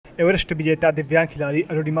Everest विजेता दिव्यांग खिलाड़ी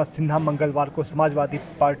अरुणिमा सिन्हा मंगलवार को समाजवादी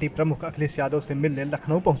पार्टी प्रमुख अखिलेश यादव से मिलने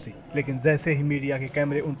लखनऊ पहुंची, लेकिन जैसे ही मीडिया के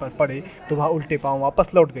कैमरे उन पर पड़े तो वह उल्टे पांव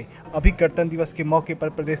वापस लौट गई। अभी गणतंत्र दिवस के मौके पर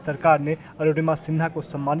प्रदेश सरकार ने अरुणिमा सिन्हा को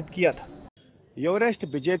सम्मानित किया था। एवरेस्ट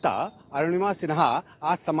विजेता अरुणिमा सिन्हा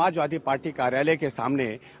आज समाजवादी पार्टी कार्यालय के सामने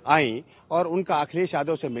आई और उनका अखिलेश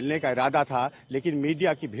यादव से मिलने का इरादा था, लेकिन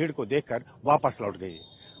मीडिया की भीड़ को देखकर वापस लौट गई।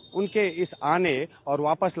 उनके इस आने और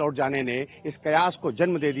वापस लौट जाने ने इस कयास को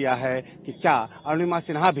जन्म दे दिया है कि क्या अरुणिमा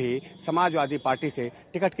सिन्हा भी समाजवादी पार्टी से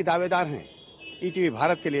टिकट की दावेदार हैं। ईटीवी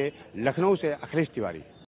भारत के लिए लखनऊ से अखिलेश तिवारी।